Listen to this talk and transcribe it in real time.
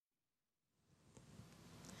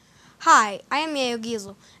Hi, I am Yayo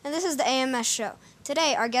Giesel, and this is the AMS show.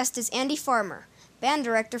 Today, our guest is Andy Farmer, band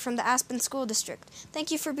director from the Aspen School District. Thank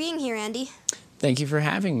you for being here, Andy. Thank you for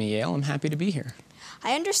having me, Yale. I'm happy to be here.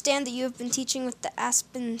 I understand that you have been teaching with the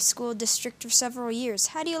Aspen School District for several years.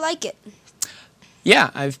 How do you like it?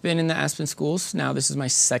 Yeah, I've been in the Aspen schools. Now this is my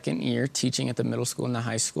second year teaching at the middle school and the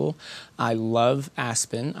high school. I love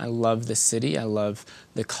Aspen. I love the city. I love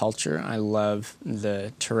the culture. I love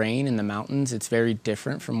the terrain and the mountains. It's very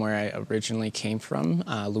different from where I originally came from,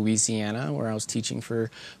 Louisiana, where I was teaching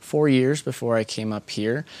for 4 years before I came up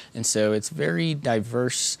here. And so it's very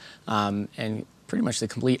diverse and pretty much the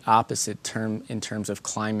complete opposite in terms of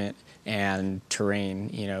climate and terrain.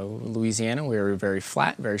 You know, Louisiana, we were very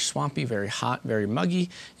flat, very swampy, very hot, very muggy,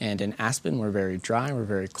 and in Aspen, we're very dry, we're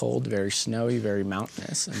very cold, very snowy, very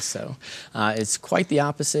mountainous, and so it's quite the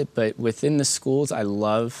opposite, but within the schools, I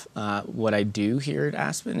love what I do here at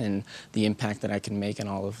Aspen and the impact that I can make on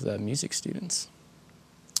all of the music students.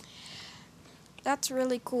 That's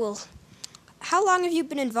really cool. How long have you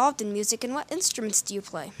been involved in music, and what instruments do you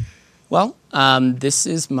play? Well, this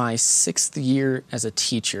is my 6th year as a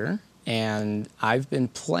teacher, and I've been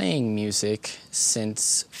playing music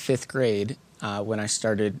since 5th grade when I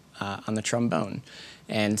started on the trombone.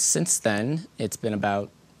 And since then, it's been about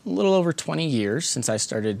a little over 20 years since I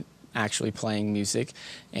started actually playing music,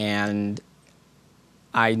 and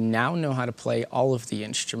I now know how to play all of the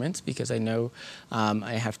instruments because I know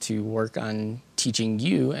I have to work on teaching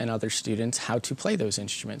you and other students how to play those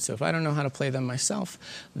instruments. So if I don't know how to play them myself,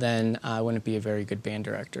 then I wouldn't be a very good band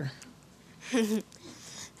director.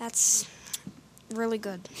 That's really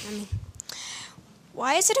good. I mean,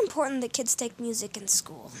 why is it important that kids take music in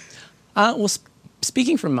school? Well,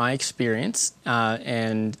 speaking from my experience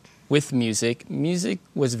and with music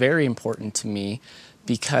was very important to me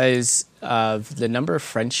because of the number of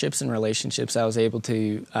friendships and relationships I was able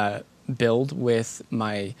to build with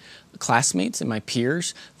my classmates and my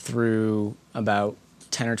peers through about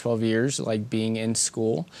 10 or 12 years, like being in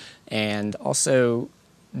school, and also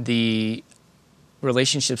the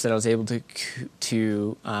relationships that I was able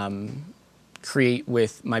to create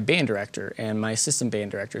with my band director and my assistant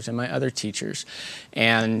band directors and my other teachers.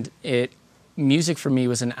 And music for me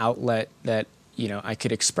was an outlet that I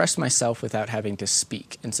could express myself without having to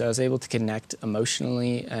speak. And so I was able to connect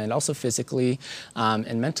emotionally and also physically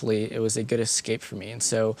and mentally. It was a good escape for me. And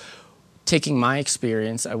so taking my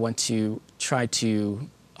experience, I want to try to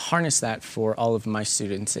harness that for all of my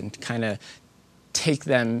students and kind of take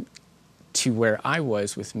them to where I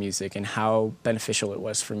was with music and how beneficial it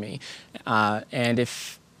was for me. And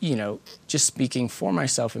if just speaking for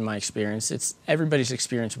myself and my experience, everybody's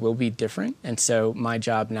experience will be different. And so my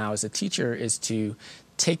job now as a teacher is to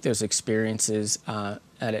take those experiences at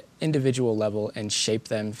an individual level and shape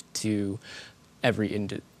them to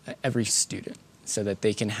every student so that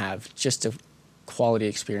they can have just a quality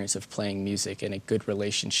experience of playing music and a good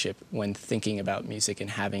relationship when thinking about music and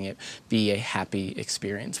having it be a happy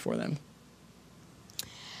experience for them.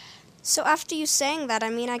 So after you saying that, I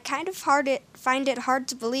mean, I kind of find it hard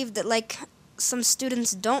to believe that, some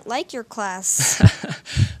students don't like your class.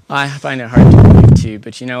 I find it hard to believe too,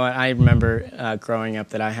 but you know what? I remember growing up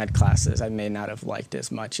that I had classes I may not have liked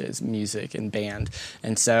as much as music and band,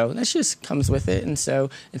 and so that just comes with it. And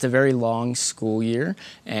so it's a very long school year,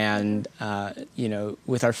 and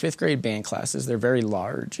with our 5th grade band classes, they're very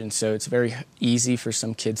large, and so it's very easy for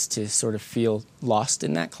some kids to sort of feel lost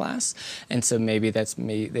in that class, and so maybe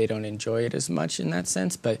they don't enjoy it as much in that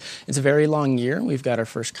sense. But it's a very long year. We've got our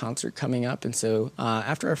first concert coming up, and so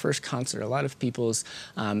after our first concert, a lot of people's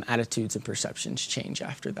attitudes and perceptions change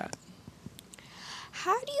after that.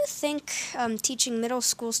 How do you think teaching middle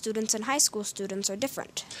school students and high school students are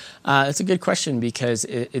different? It's a good question because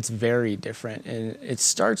it's very different. And it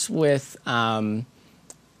starts with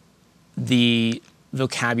the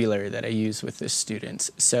vocabulary that I use with the students.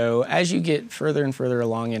 So as you get further and further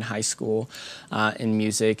along in high school in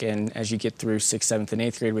music, and as you get through 6th, 7th, and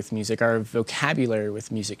 8th grade with music, our vocabulary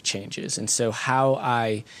with music changes. And so how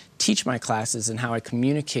I teach my classes and how I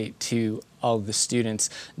communicate to all of the students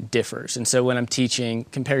differs. And so when I'm teaching,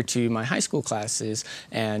 compared to my high school classes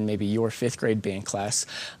and maybe your 5th grade band class,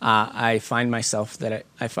 I find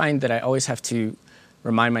that I always have to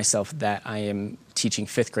remind myself that I am teaching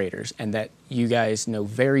 5th graders and that you guys know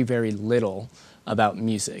very, very little about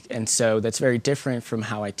music. And so that's very different from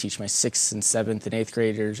how I teach my 6th and 7th and 8th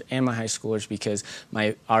graders and my high schoolers, because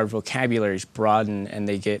our vocabularies broaden and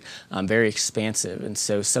they get very expansive. And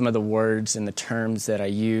so some of the words and the terms that I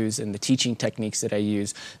use and the teaching techniques that I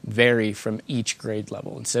use vary from each grade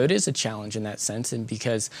level. And so it is a challenge in that sense, and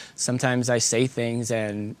because sometimes I say things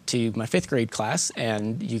to my 5th grade class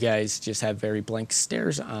and you guys just have very blank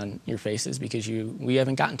stares on your faces because we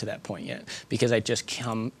haven't gotten to that point yet, because I just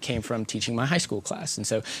came from teaching my high school class. And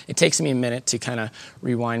so it takes me a minute to kind of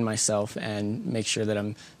rewind myself and make sure that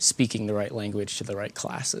I'm speaking the right language to the right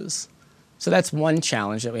classes. So that's one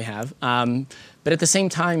challenge that we have. But at the same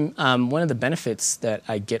time, one of the benefits that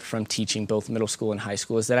I get from teaching both middle school and high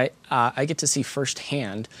school is that I get to see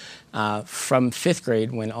firsthand from 5th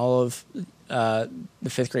grade, when all of the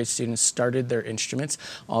 5th grade students started their instruments,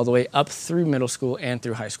 all the way up through middle school and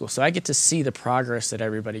through high school. So I get to see the progress that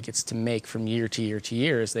everybody gets to make from year to year to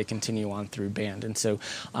year as they continue on through band. And so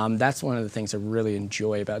that's one of the things I really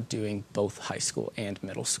enjoy about doing both high school and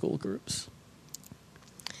middle school groups.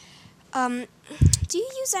 Do you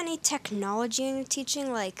use any technology in your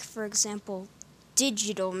teaching, like, for example,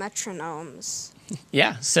 digital metronomes?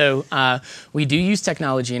 Yeah, so we do use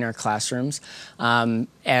technology in our classrooms.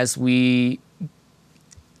 As we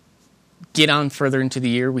get on further into the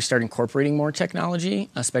year, we start incorporating more technology,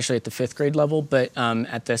 especially at the 5th grade level. But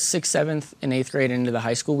at the 6th, 7th, and 8th grade into the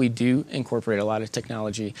high school, we do incorporate a lot of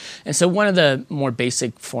technology. And so one of the more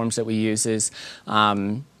basic forms that we use is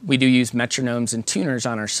we do use metronomes and tuners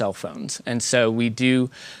on our cell phones. And so we don't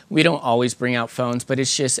always bring out phones, but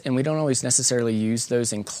it's just, and we don't always necessarily use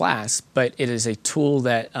those in class, but it is a tool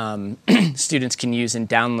that students can use and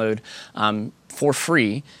download for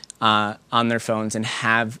free on their phones, and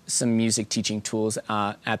have some music teaching tools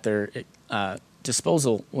at their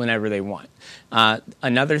disposal whenever they want.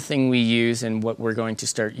 Another thing we use, and what we're going to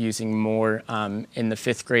start using more in the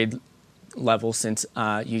 5th grade level, since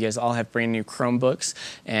you guys all have brand new Chromebooks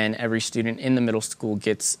and every student in the middle school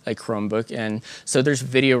gets a Chromebook, and so there's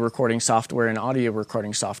video recording software and audio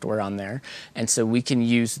recording software on there, and so we can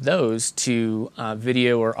use those to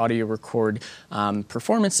video or audio record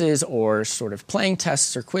performances or sort of playing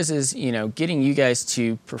tests or quizzes, getting you guys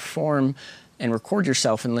to perform and record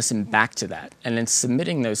yourself and listen back to that, and then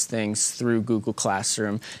submitting those things through Google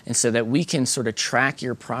Classroom, and so that we can sort of track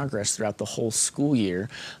your progress throughout the whole school year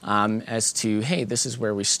as to, hey, this is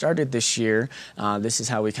where we started this year, this is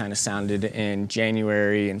how we kind of sounded in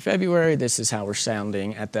January and February, this is how we're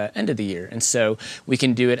sounding at the end of the year. And so we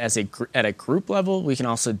can do it at a group level, we can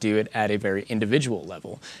also do it at a very individual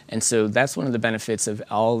level. And so that's one of the benefits of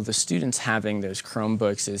all of the students having those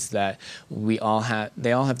Chromebooks, is that they all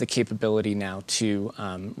have the capability now to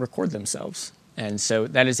record themselves. And so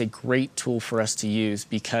that is a great tool for us to use,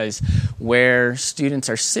 because where students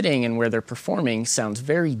are sitting and where they're performing sounds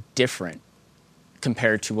very different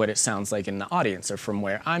compared to what it sounds like in the audience or from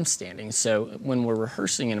where I'm standing. So when we're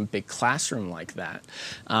rehearsing in a big classroom like that,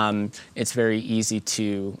 it's very easy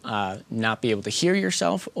to not be able to hear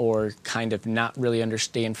yourself, or kind of not really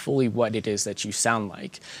understand fully what it is that you sound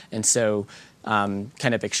like. And so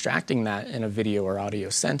kind of extracting that in a video or audio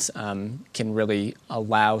sense can really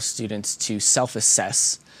allow students to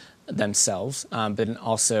self-assess themselves, but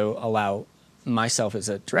also allow myself as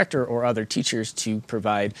a director or other teachers to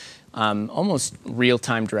provide almost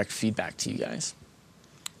real-time direct feedback to you guys.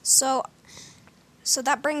 So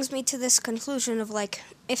that brings me to this conclusion of, like,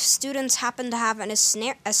 if students happen to have a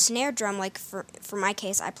snare drum, like for my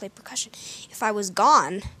case, I play percussion. If I was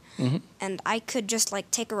gone, and I could just,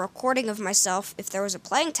 like, take a recording of myself if there was a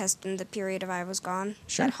playing test in the period I was gone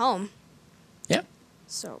at home. Yeah.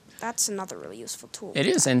 So that's another really useful tool. It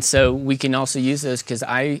is, and so we can also use this, because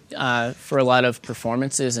for a lot of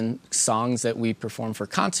performances and songs that we perform for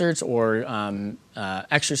concerts or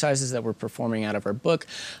exercises that we're performing out of our book,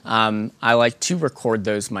 I like to record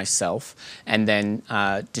those myself and then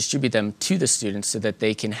distribute them to the students so that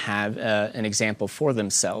they can have an example for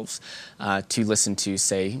themselves to listen to,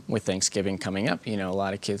 say, with Thanksgiving coming up. A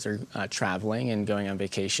lot of kids are traveling and going on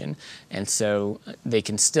vacation, and so they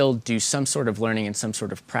can still do some sort of learning and some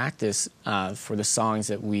sort of practice for the songs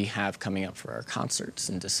that we have coming up for our concerts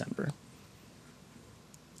in December.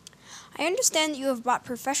 I understand you have brought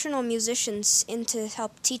professional musicians in to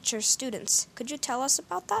help teach your students. Could you tell us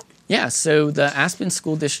about that? Yeah, so the Aspen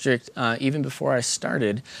School District, even before I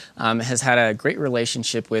started, has had a great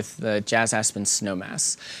relationship with the Jazz Aspen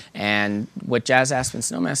Snowmass. And what Jazz Aspen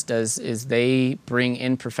Snowmass does is they bring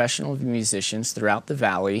in professional musicians throughout the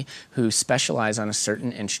valley who specialize on a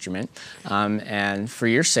certain instrument. And for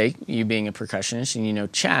your sake, you being a percussionist, and you know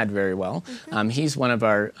Chad very well, he's one of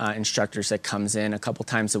our instructors that comes in a couple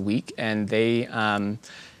times a week and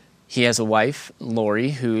he has a wife,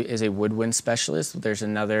 Lori, who is a woodwind specialist. There's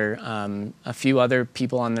a few other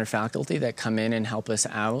people on their faculty that come in and help us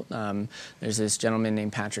out. There's this gentleman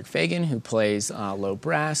named Patrick Fagan who plays low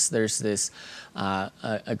brass. There's this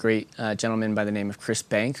a great gentleman by the name of Chris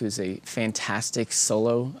Bank, who's a fantastic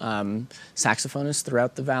solo saxophonist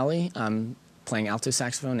throughout the valley, playing alto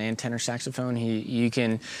saxophone and tenor saxophone. You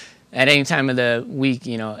can, at any time of the week,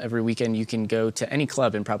 every weekend you can go to any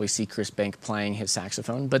club and probably see Chris Bank playing his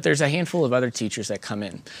saxophone. But there's a handful of other teachers that come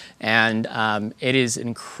in. And it is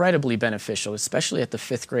incredibly beneficial, especially at the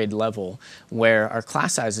 5th grade level, where our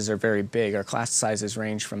class sizes are very big. Our class sizes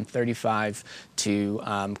range from 35 to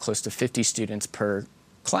close to 50 students per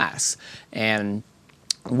class. And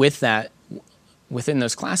with that, within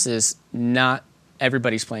those classes, not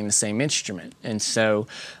everybody's playing the same instrument. And so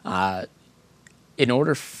in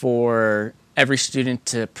order for every student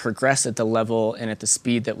to progress at the level and at the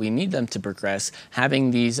speed that we need them to progress,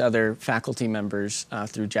 having these other faculty members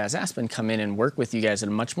through Jazz Aspen come in and work with you guys at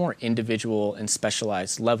a much more individual and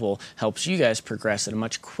specialized level helps you guys progress at a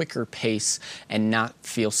much quicker pace and not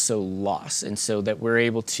feel so lost. And so that we're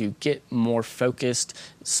able to get more focused,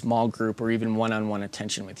 small group, or even one-on-one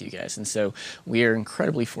attention with you guys. And so we are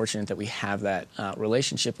incredibly fortunate that we have that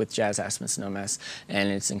relationship with Jazz Aspen Snowmass, and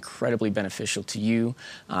it's incredibly beneficial to you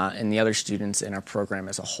and the other students in our program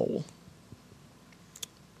as a whole.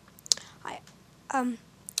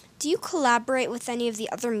 Do you collaborate with any of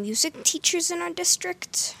the other music teachers in our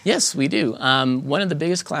district? Yes, we do. One of the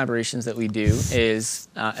biggest collaborations that we do is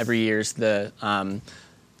every year is the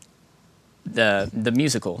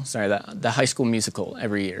musical, the high school musical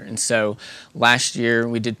every year. And so last year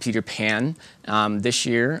we did Peter Pan. This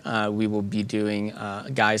year we will be doing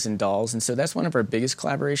Guys and Dolls. And so that's one of our biggest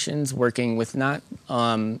collaborations, working with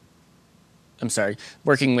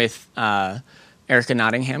Erica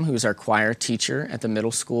Nottingham, who's our choir teacher at the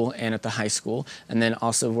middle school and at the high school, and then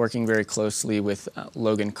also working very closely with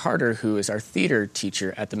Logan Carter, who is our theater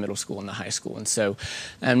teacher at the middle school and the high school. And so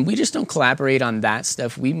we just don't collaborate on that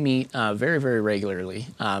stuff. We meet very, very regularly,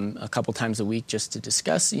 a couple times a week, just to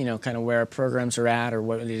discuss, kind of where our programs are at or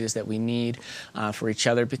what it is that we need for each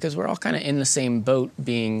other, because we're all kind of in the same boat,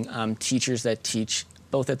 being teachers that teach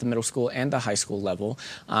both at the middle school and the high school level.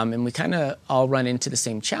 And we kind of all run into the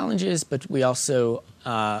same challenges, but we also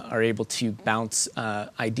are able to bounce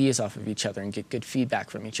ideas off of each other and get good feedback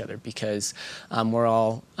from each other, because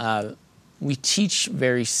we teach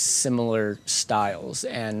very similar styles,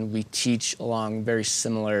 and we teach along very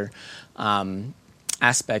similar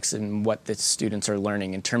aspects in what the students are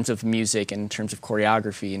learning in terms of music and in terms of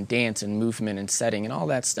choreography and dance and movement and setting and all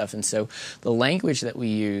that stuff. And so the language that we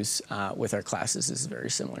use with our classes is very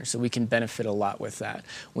similar, so we can benefit a lot with that.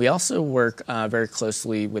 We also work very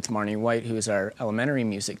closely with Marnie White, who is our elementary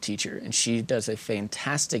music teacher, and she does a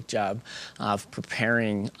fantastic job of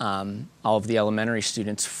preparing all of the elementary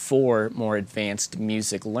students for more advanced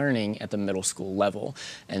music learning at the middle school level.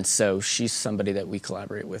 And so she's somebody that we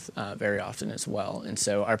collaborate with very often as well. And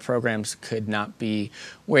so our programs could not be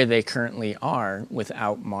where they currently are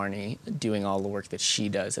without Marnie doing all the work that she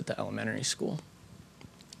does at the elementary school.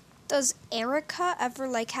 Does Erica ever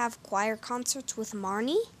have choir concerts with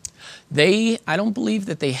Marnie? I don't believe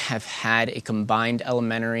that they have had a combined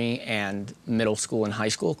elementary and middle school and high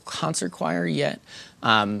school concert choir yet,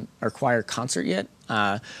 or choir concert yet.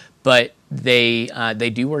 But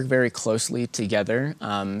they do work very closely together,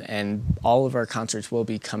 and all of our concerts will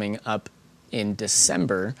be coming up in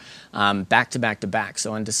December, back to back to back.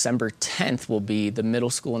 So on December 10th will be the middle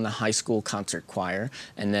school and the high school concert choir,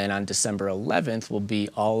 and then on December 11th will be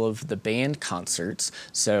all of the band concerts.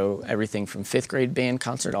 So everything from 5th grade band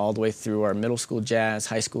concert all the way through our middle school jazz,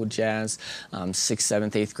 high school jazz, 6th,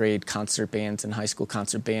 7th, 8th grade concert bands and high school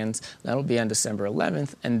concert bands. That'll be on December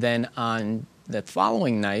 11th, and then on the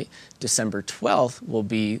following night, December 12th, will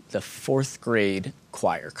be the 4th grade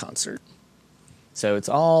choir concert. So it's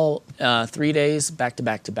all 3 days back to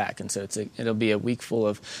back to back, and so it'll be a week full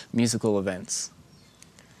of musical events.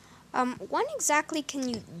 When exactly can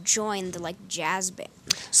you join the jazz band?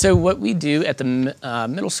 So what we do at the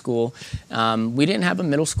middle school, we didn't have a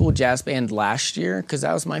middle school jazz band last year because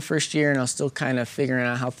that was my first year and I was still kind of figuring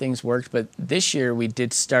out how things worked. But this year we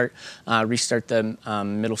did restart the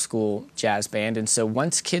middle school jazz band. And so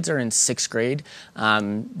once kids are in 6th grade,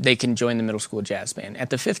 they can join the middle school jazz band.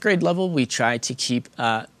 At the 5th grade level, we try to keep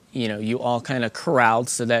you all kind of corralled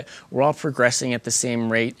so that we're all progressing at the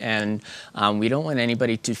same rate, and we don't want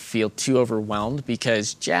anybody to feel too overwhelmed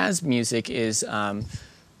because jazz music is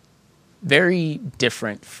very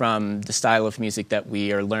different from the style of music that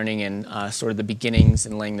we are learning in sort of the beginnings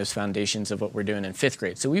and laying those foundations of what we're doing in fifth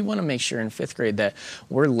grade. So we want to make sure in fifth grade that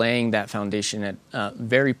we're laying that foundation at,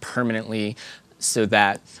 very permanently, so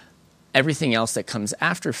that everything else that comes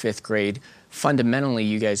after fifth grade, fundamentally,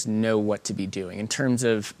 you guys know what to be doing in terms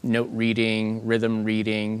of note reading, rhythm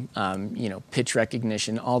reading, pitch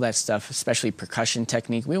recognition, all that stuff, especially percussion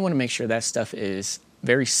technique. We want to make sure that stuff is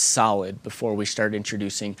very solid before we start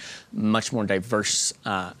introducing much more diverse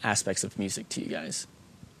aspects of music to you guys.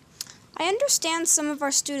 I understand some of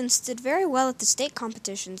our students did very well at the state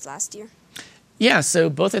competitions last year. Yeah, so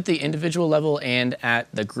both at the individual level and at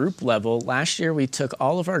the group level, last year we took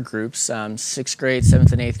all of our groups, 6th grade,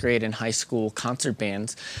 7th and 8th grade, and high school concert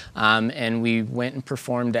bands, and we went and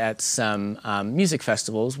performed at some music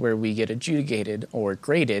festivals where we get adjudicated or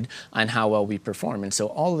graded on how well we perform. And so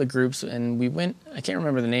all of the groups, and we went, I can't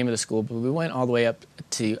remember the name of the school, but we went all the way up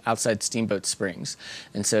to outside Steamboat Springs.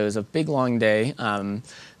 And so it was a big, long day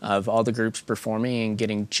of all the groups performing and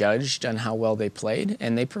getting judged on how well they played,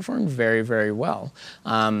 and they performed very, very well.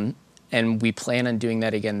 And we plan on doing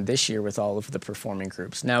that again this year with all of the performing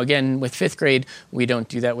groups. Now, again, with 5th grade, we don't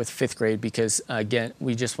do that with 5th grade because, again,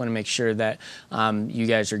 we just want to make sure that you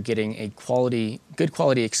guys are getting a good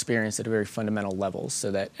quality experience at a very fundamental level, so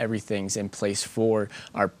that everything's in place for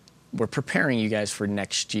we're preparing you guys for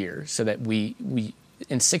next year, so that we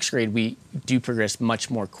in 6th grade, we do progress much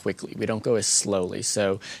more quickly. We don't go as slowly.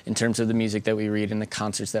 So in terms of the music that we read and the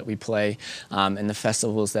concerts that we play and the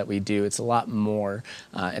festivals that we do, it's a lot more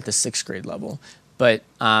at the 6th grade level. But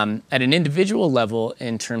at an individual level,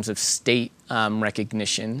 in terms of state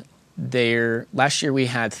recognition, last year we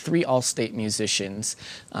had 3 all-state musicians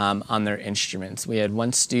on their instruments. We had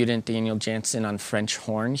one student, Daniel Jansen, on French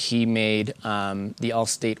horn. He made the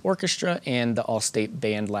all-state orchestra and the all-state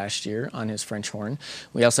band last year on his French horn.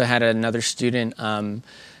 We also had another student,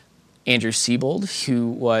 Andrew Siebold, who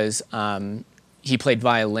was he played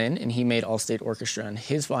violin, and he made all-state orchestra on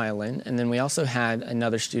his violin. And then we also had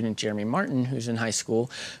another student, Jeremy Martin, who's in high school,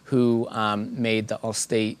 who made the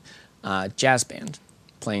all-state jazz band,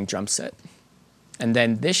 playing drum set. And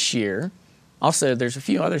then this year, also there's a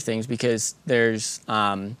few other things, because there's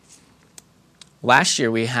last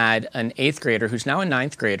year we had an 8th grader who's now a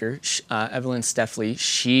 9th grader, Evelyn Steffley.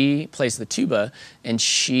 She plays the tuba, and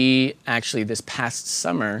she actually this past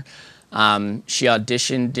summer she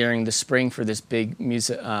auditioned during the spring for this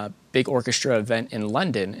big orchestra event in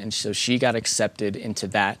London, and so she got accepted into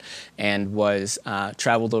that and was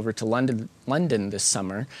traveled over to London this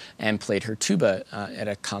summer and played her tuba at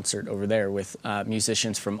a concert over there with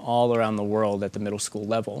musicians from all around the world at the middle school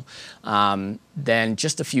level. Then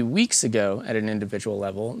just a few weeks ago, at an individual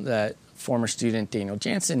level, the former student Daniel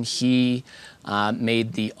Jansen, he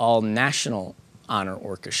made the all-national honor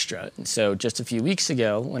orchestra. And so just a few weeks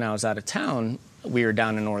ago, when I was out of town, we were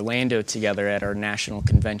down in Orlando together at our national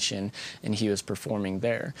convention, and he was performing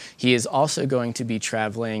there. He is also going to be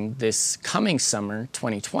traveling this coming summer,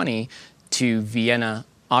 2020, to Vienna,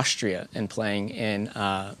 Austria, and playing in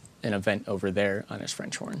an event over there on his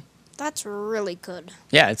French horn. That's really good.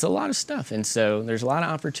 Yeah, it's a lot of stuff. And so there's a lot of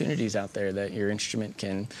opportunities out there that your instrument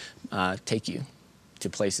can take you to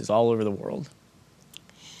places all over the world.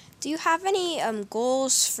 Do you have any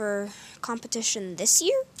goals for competition this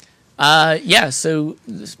year? Yeah, so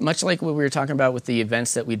much like what we were talking about with the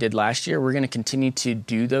events that we did last year, we're going to continue to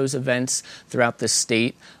do those events throughout the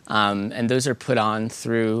state, and those are put on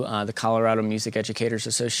through the Colorado Music Educators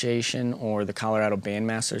Association or the Colorado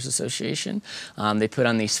Bandmasters Association. They put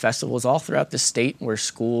on these festivals all throughout the state where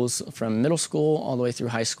schools from middle school all the way through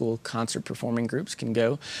high school concert performing groups can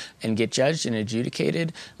go and get judged and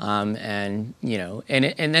adjudicated, and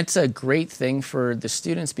that's a great thing for the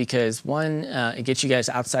students, because one, it gets you guys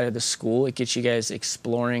outside of the school, it gets you guys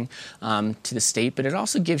exploring to the state, but it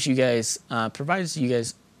also gives you guys, provides you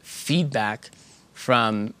guys feedback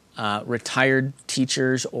from retired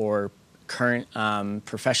teachers or current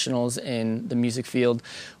professionals in the music field,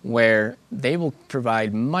 where they will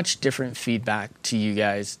provide much different feedback to you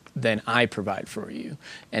guys than I provide for you.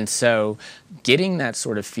 And so getting that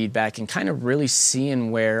sort of feedback and kind of really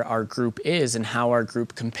seeing where our group is and how our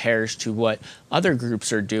group compares to what other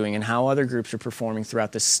groups are doing and how other groups are performing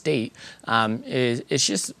throughout the state it's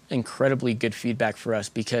just incredibly good feedback for us,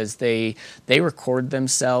 because they record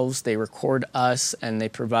themselves, they record us, and they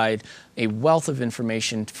provide a wealth of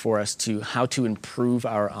information for us to how to improve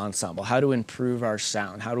our ensemble, how to improve our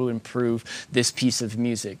sound, how to improve this piece of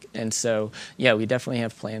music. And so, yeah, we definitely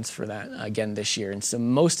have plans for that again this year. And so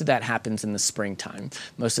most of that happens in the springtime.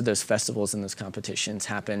 Most of those festivals and those competitions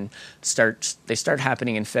start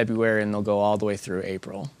happening in February, and they'll go all the way through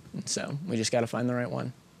April. And so we just got to find the right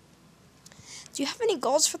one. Do you have any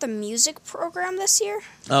goals for the music program this year?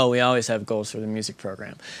 Oh, we always have goals for the music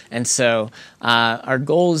program. And so our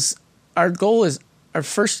goal is, our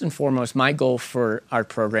first and foremost, my goal for our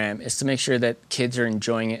program is to make sure that kids are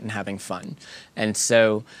enjoying it and having fun. And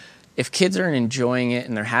so if kids are enjoying it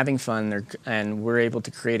and they're having fun and we're able to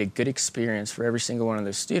create a good experience for every single one of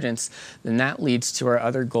those students, then that leads to our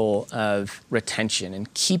other goal of retention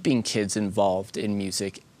and keeping kids involved in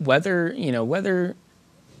music. Whether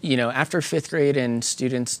after fifth grade and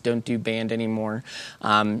students don't do band anymore,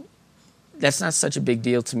 that's not such a big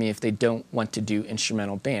deal to me if they don't want to do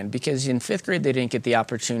instrumental band, because in fifth grade they didn't get the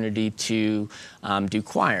opportunity to do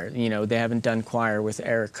choir. They haven't done choir with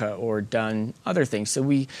Erica or done other things.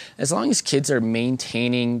 So as long as kids are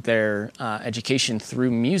maintaining their education through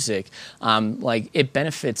music, it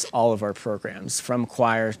benefits all of our programs, from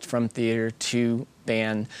choir, from theater to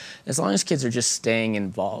band, as long as kids are just staying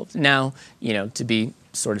involved. Now, to be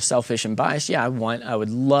sort of selfish and biased, I would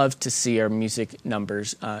love to see our music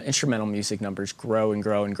numbers, instrumental music numbers, grow and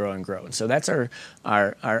grow and grow and grow. And so that's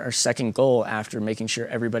our second goal, after making sure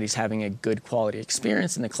everybody's having a good quality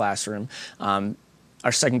experience in the classroom.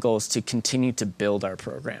 Our second goal is to continue to build our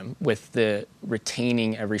program with the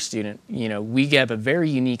retaining every student. We have a very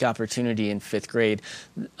unique opportunity in fifth grade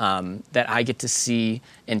that I get to see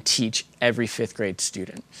and teach every fifth grade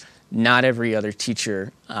student. Not every other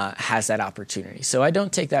teacher has that opportunity. So I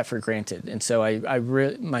don't take that for granted. And so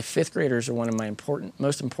my fifth graders are one of my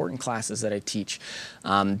most important classes that I teach,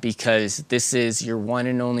 because this is your one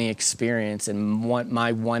and only experience and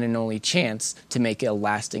my one and only chance to make a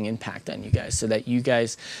lasting impact on you guys, so that you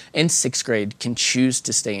guys in sixth grade can choose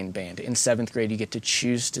to stay in band. In seventh grade, you get to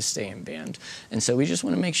choose to stay in band. And so we just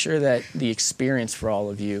want to make sure that the experience for all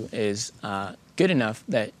of you is good enough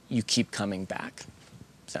that you keep coming back.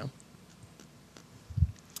 So.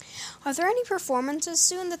 Are there any performances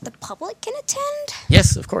soon that the public can attend?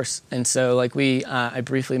 Yes, of course. And so I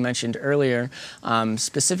briefly mentioned earlier,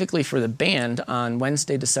 specifically for the band, on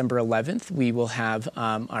Wednesday, December 11th, we will have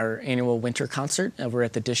our annual winter concert over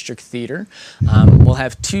at the District Theater. We'll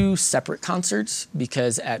have two separate concerts,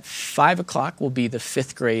 because at 5 o'clock will be the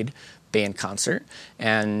fifth grade band concert,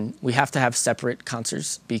 and we have to have separate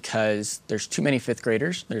concerts because there's too many fifth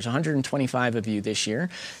graders. There's 125 of you this year,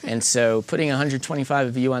 and so putting 125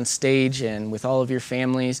 of you on stage and with all of your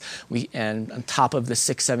families, and on top of the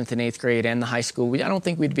 6th, 7th, and 8th grade and the high school, I don't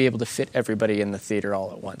think we'd be able to fit everybody in the theater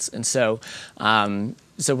all at once. And so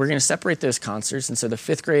we're going to separate those concerts. And so the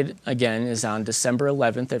fifth grade, again, is on December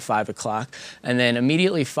 11th at 5 o'clock. And then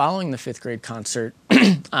immediately following the fifth grade concert,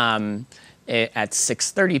 at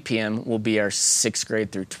 6:30 p.m. will be our 6th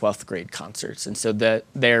grade through 12th grade concerts. And so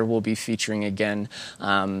there we'll be featuring, again,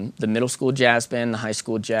 the middle school jazz band, the high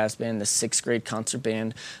school jazz band, the 6th grade concert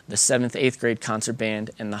band, the 7th, 8th grade concert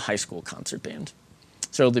band, and the high school concert band.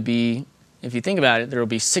 So there'll be, if you think about it, there will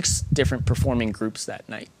be 6 different performing groups that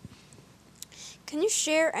night. Can you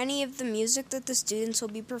share any of the music that the students will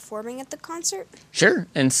be performing at the concert? Sure.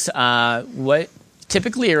 And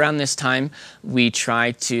typically around this time, we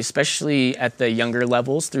try to, especially at the younger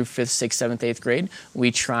levels through 5th, 6th, 7th, 8th grade,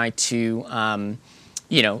 we try to,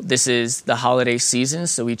 this is the holiday season,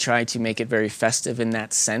 so we try to make it very festive in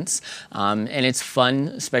that sense. And it's fun,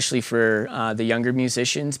 especially for the younger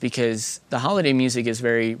musicians, because the holiday music is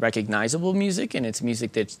very recognizable music, and it's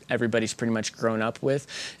music that everybody's pretty much grown up with.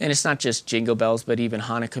 And it's not just Jingle Bells, but even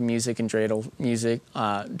Hanukkah music and dreidel music,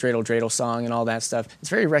 dreidel song and all that stuff. It's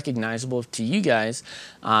very recognizable to you guys,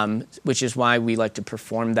 which is why we like to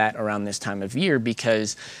perform that around this time of year,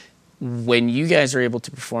 because when you guys are able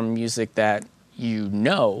to perform music that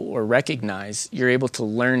or recognize, you're able to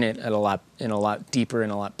learn it in a lot deeper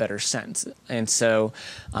and a lot better sense. And so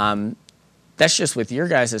that's just with your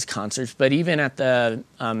guys' concerts, but even at the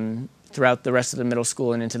throughout the rest of the middle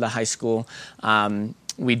school and into the high school,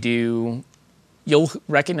 you'll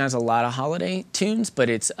recognize a lot of holiday tunes, but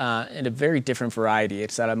it's at a very different variety.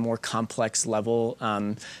 It's at a more complex level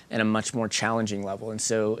and a much more challenging level, and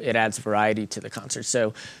so it adds variety to the concert.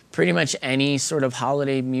 So pretty much any sort of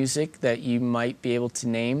holiday music that you might be able to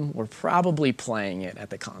name, we're probably playing it at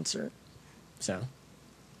the concert. So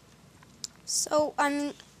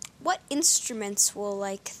what instruments will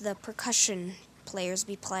the percussion players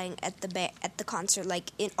be playing at the concert,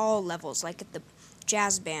 in all levels, at the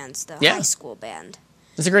jazz bands, the high school band?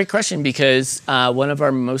 That's a great question, because one of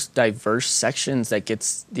our most diverse sections that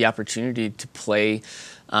gets the opportunity to play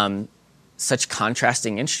such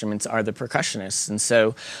contrasting instruments are the percussionists. And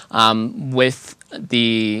so with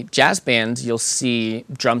the jazz bands, you'll see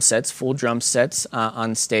drum sets, full drum sets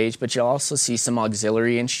on stage, but you'll also see some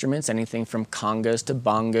auxiliary instruments, anything from congas to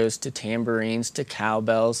bongos to tambourines to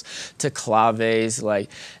cowbells to claves, like,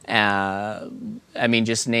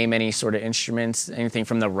 just name any sort of instruments, anything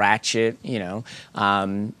from the ratchet,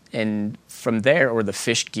 and from there, or the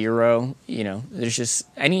fish gyro, there's just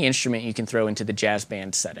any instrument you can throw into the jazz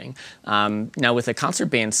band setting. Now with a concert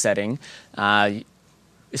band setting,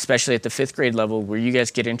 especially at the 5th grade level, where you guys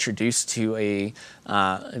get introduced to a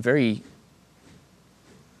very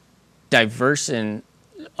diverse and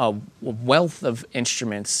a wealth of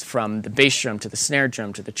instruments, from the bass drum to the snare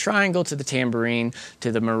drum to the triangle to the tambourine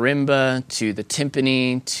to the marimba to the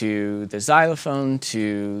timpani to the xylophone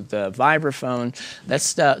to the vibraphone,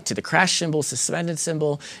 to the crash cymbal, suspended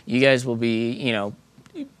cymbal. You guys will be,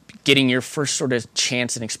 getting your first sort of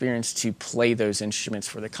chance and experience to play those instruments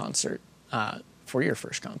for the concert, for your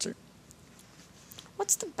first concert.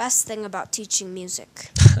 What's the best thing about teaching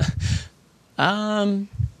music?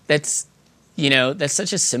 That's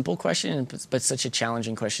such a simple question, but such a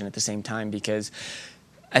challenging question at the same time, because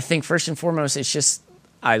I think first and foremost, it's just,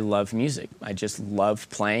 I love music. I just love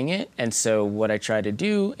playing it. And so what I try to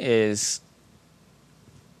do is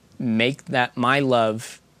make that my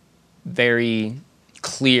love very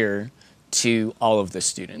clear to all of the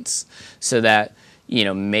students, so that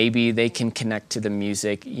maybe they can connect to the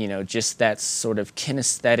music, just that sort of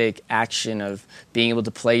kinesthetic action of being able to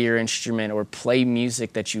play your instrument or play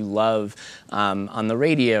music that you love on the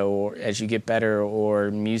radio, or as you get better, or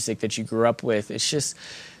music that you grew up with. It's just,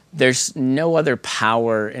 there's no other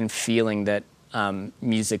power and feeling that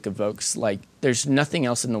music evokes. Like, there's nothing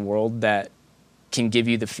else in the world that can give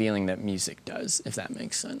you the feeling that music does, if that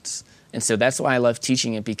makes sense. And so that's why I love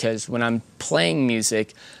teaching it, because when I'm playing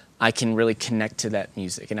music, I can really connect to that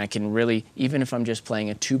music, and I can really, even if I'm just playing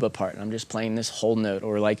a tuba part, and I'm just playing this whole note,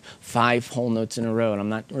 or like 5 whole notes in a row, and I'm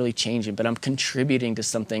not really changing, but I'm contributing to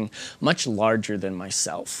something much larger than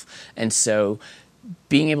myself. And so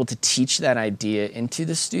being able to teach that idea into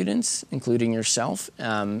the students, including yourself,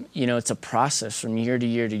 it's a process from year to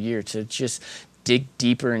year to year to just dig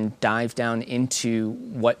deeper and dive down into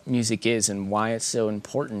what music is and why it's so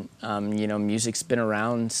important. Music's been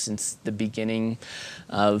around since the beginning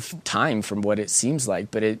of time, from what it seems like,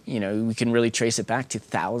 but we can really trace it back to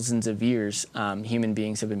thousands of years. Human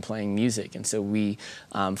beings have been playing music, and so we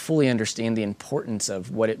fully understand the importance of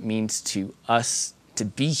what it means to us to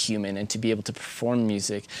be human and to be able to perform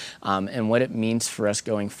music, and what it means for us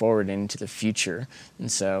going forward into the future.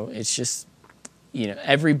 And so it's just,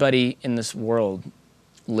 everybody in this world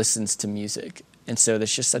listens to music. And so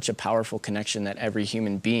there's just such a powerful connection that every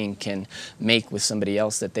human being can make with somebody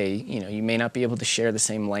else, that they, you may not be able to share the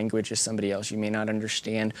same language as somebody else. You may not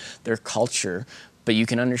understand their culture, but you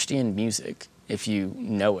can understand music if you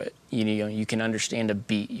know it. You can understand a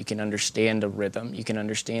beat, you can understand a rhythm, you can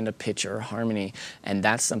understand a pitch or a harmony, and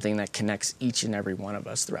that's something that connects each and every one of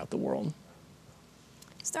us throughout the world.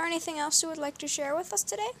 Is there anything else you would like to share with us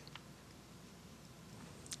today?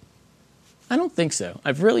 I don't think so.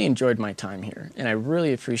 I've really enjoyed my time here, and I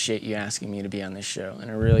really appreciate you asking me to be on this show,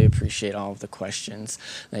 and I really appreciate all of the questions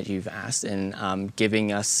that you've asked, and giving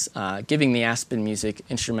the Aspen Music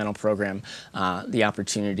Instrumental Program the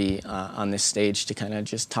opportunity on this stage to kind of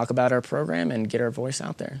just talk about our program and get our voice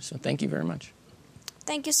out there. So thank you very much.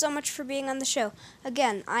 Thank you so much for being on the show.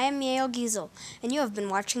 Again, I am Yael Giesel, and you have been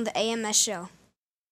watching the AMS Show.